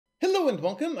and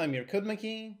welcome, I'm your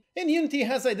CodeMonkey, and Unity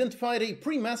has identified a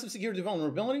pretty massive security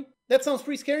vulnerability. That sounds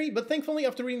pretty scary, but thankfully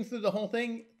after reading through the whole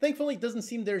thing, it doesn't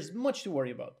seem there's much to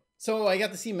worry about. So I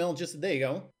got this email just a day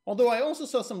ago, although I also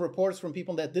saw some reports from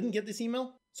people that didn't get this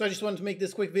email, so I just wanted to make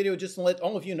this quick video just to let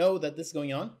all of you know that this is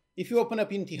going on. If you open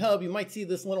up Unity Hub, you might see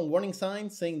this little warning sign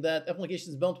saying that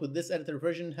applications built with this editor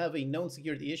version have a known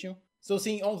security issue. So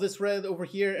seeing all this red over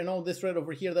here and all this red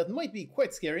over here, that might be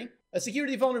quite scary. A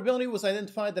security vulnerability was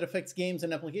identified that affects games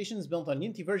and applications built on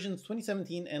Unity versions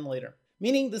 2017 and later.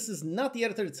 Meaning this is not the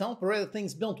editor itself, but rather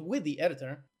things built with the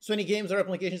editor. So any games or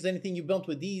applications, anything you built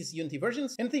with these Unity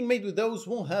versions, anything made with those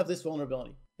will have this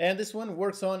vulnerability. And this one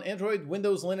works on Android,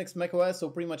 Windows, Linux, macOS, so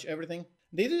pretty much everything.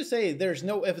 They do say there's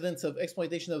no evidence of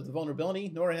exploitation of the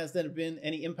vulnerability, nor has there been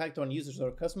any impact on users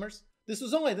or customers. This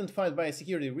was all identified by a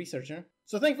security researcher.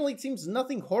 So thankfully it seems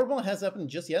nothing horrible has happened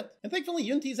just yet. And thankfully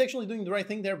Unity is actually doing the right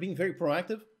thing. They're being very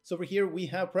proactive. So over here we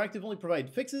have proactively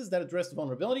provided fixes that address the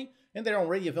vulnerability, and they're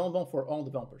already available for all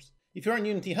developers. If you're on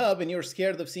Unity Hub and you're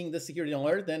scared of seeing this security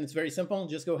alert, then it's very simple.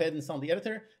 Just go ahead and install the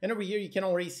editor. And over here you can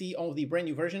already see all of the brand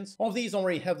new versions. All of these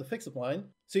already have the fix applied.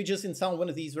 So you just install one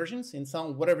of these versions,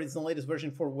 install whatever is the latest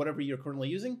version for whatever you're currently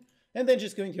using. And then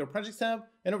just go into your projects tab,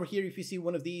 and over here if you see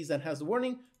one of these that has the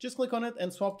warning, just click on it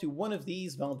and swap to one of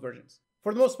these valid versions.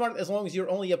 For the most part, as long as you're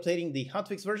only updating the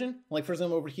hotfix version, like for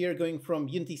example over here going from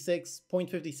Unity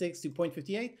 6.56 to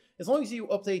 0.58, as long as you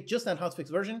update just that hotfix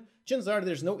version, chances are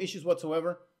there's no issues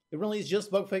whatsoever. It really is just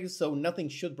bug fixes, so nothing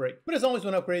should break. But as always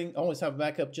when upgrading, always have a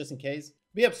backup just in case.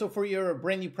 But yep, so for your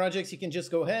brand new projects, you can just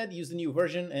go ahead, use the new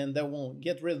version, and that will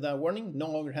get rid of that warning.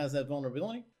 No longer has that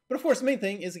vulnerability. But of course, the main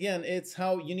thing is, again, it's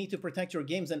how you need to protect your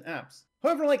games and apps.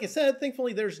 However, like I said,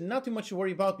 thankfully there's not too much to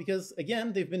worry about because,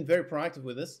 again, they've been very proactive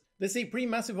with this. This is a pretty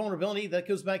massive vulnerability that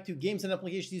goes back to games and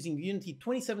applications using Unity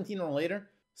 2017 or later.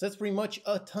 So that's pretty much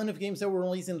a ton of games that were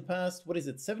released in the past,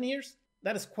 7 years?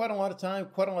 That is quite a lot of time,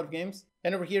 quite a lot of games.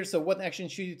 And over here, so what action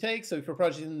should you take? So if your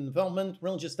project is in development,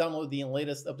 really just download the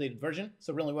latest updated version.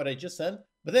 So really what I just said.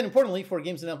 But then importantly, for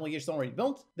games and applications already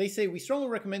built, they say we strongly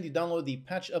recommend you download the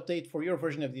patch update for your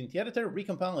version of the Unity editor,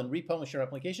 recompile and republish your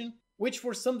application, which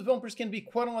for some developers can be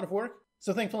quite a lot of work.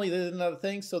 So thankfully they did another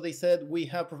thing. So they said we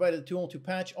have provided a tool to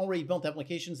patch already built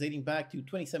applications dating back to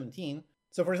 2017.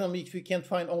 So for example, if you can't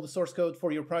find all the source code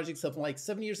for your projects of like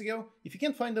 7 years ago, if you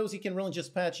can't find those, you can really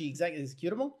just patch the exact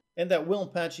executable, and that will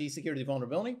patch the security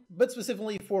vulnerability. But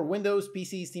specifically for Windows,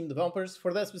 PC, Steam developers,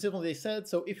 for that specifically they said,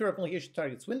 so if your application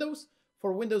targets Windows,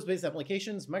 for Windows-based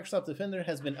applications, Microsoft Defender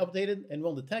has been updated and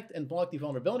will detect and block the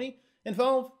vulnerability, and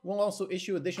Valve will also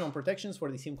issue additional protections for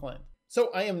the Steam client. So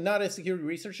I am not a security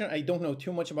researcher, I don't know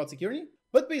too much about security,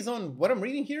 but based on what I'm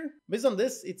reading here, based on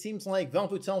this, it seems like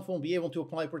Valve itself will be able to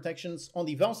apply protections on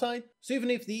the Valve side. So even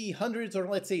if the hundreds or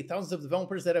let's say thousands of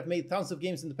developers that have made thousands of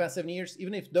games in the past 7 years,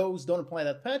 even if those don't apply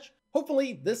that patch,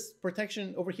 hopefully this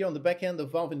protection over here on the back end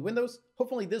of Valve in Windows,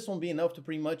 hopefully this won't be enough to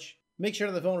pretty much make sure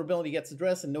the vulnerability gets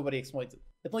addressed and nobody exploits it.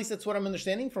 At least that's what I'm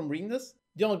understanding from reading this.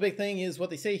 The only big thing is what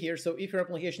they say here, so if your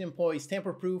application employs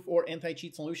tamper-proof or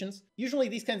anti-cheat solutions, usually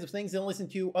these kinds of things they'll listen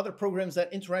to other programs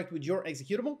that interact with your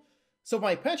executable. So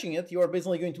by patching it, you are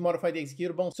basically going to modify the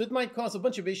executable, so it might cause a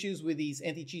bunch of issues with these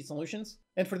anti-cheat solutions.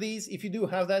 And for these, if you do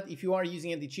have that, if you are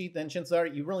using anti-cheat, then chances are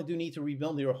you really do need to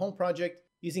rebuild your whole project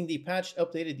using the patched,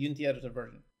 updated Unity editor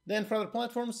version. Then for other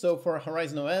platforms, so for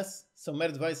Horizon OS, so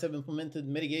Meta Device have implemented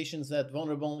mitigations that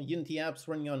vulnerable Unity apps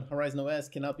running on Horizon OS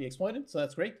cannot be exploited, so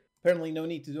that's great. Apparently no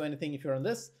need to do anything if you're on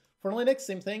this. For Linux,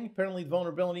 same thing. Apparently the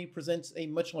vulnerability presents a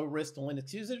much lower risk to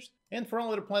Linux users. And for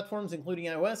all other platforms, including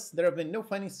iOS, there have been no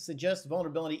findings to suggest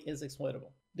vulnerability is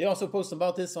exploitable. They also post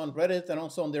about this on Reddit and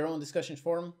also on their own discussions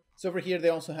forum. So over here, they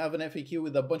also have an FAQ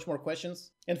with a bunch more questions.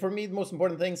 And for me, the most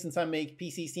important thing, since I make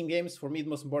PC Steam games, for me, the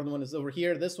most important one is over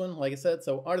here, this one, like I said.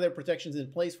 So are there protections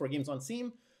in place for games on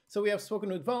Steam? So we have spoken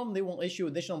with Valve. They will issue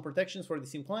additional protections for the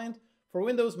Steam client. For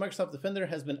Windows, Microsoft Defender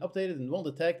has been updated and will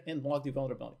detect and block the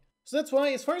vulnerability. So that's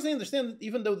why, as far as I understand,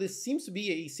 even though this seems to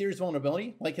be a serious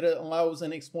vulnerability, like it allows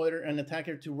an exploiter and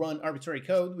attacker to run arbitrary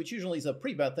code, which usually is a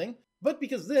pretty bad thing, but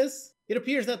because this, it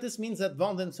appears that this means that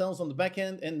Valve themselves on the back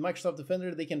end and Microsoft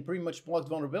Defender, they can pretty much block the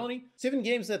vulnerability. So even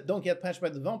games that don't get patched by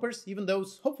the developers, even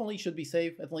those hopefully should be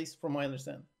safe, at least from my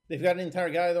understanding. They've got an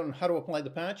entire guide on how to apply the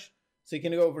patch. So you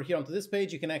can go over here onto this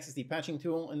page, you can access the patching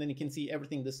tool, and then you can see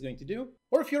everything this is going to do.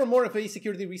 Or if you're more of a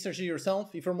security researcher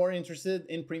yourself, if you're more interested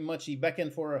in pretty much the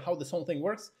backend for how this whole thing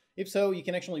works, if so, you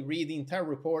can actually read the entire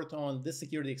report on this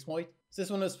security exploit. So this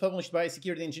one was published by a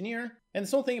security engineer, and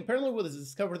this whole thing apparently was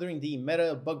discovered during the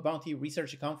Meta Bug Bounty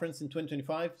Research Conference in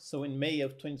 2025, so in May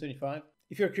of 2025.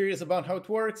 If you're curious about how it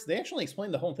works, they actually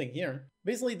explain the whole thing here.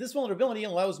 Basically, this vulnerability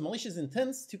allows malicious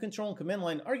intents to control command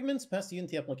line arguments past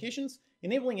Unity applications,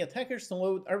 enabling attackers to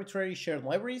load arbitrary shared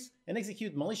libraries and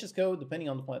execute malicious code depending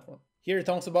on the platform. Here it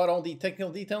talks about all the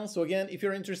technical details, so again, if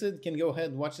you're interested, you can go ahead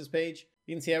and watch this page.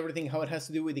 You can see everything, how it has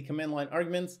to do with the command line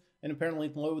arguments, and apparently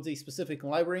it loads a specific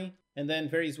library, and then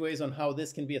various ways on how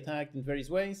this can be attacked in various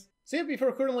ways. So yeah, if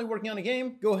you're currently working on a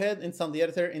game, go ahead, install the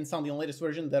editor, install the latest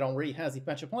version that already has the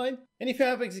patch applied. And if you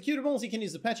have executables, you can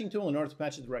use the patching tool in order to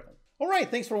patch it directly.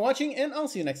 Alright, thanks for watching, and I'll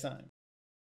see you next time.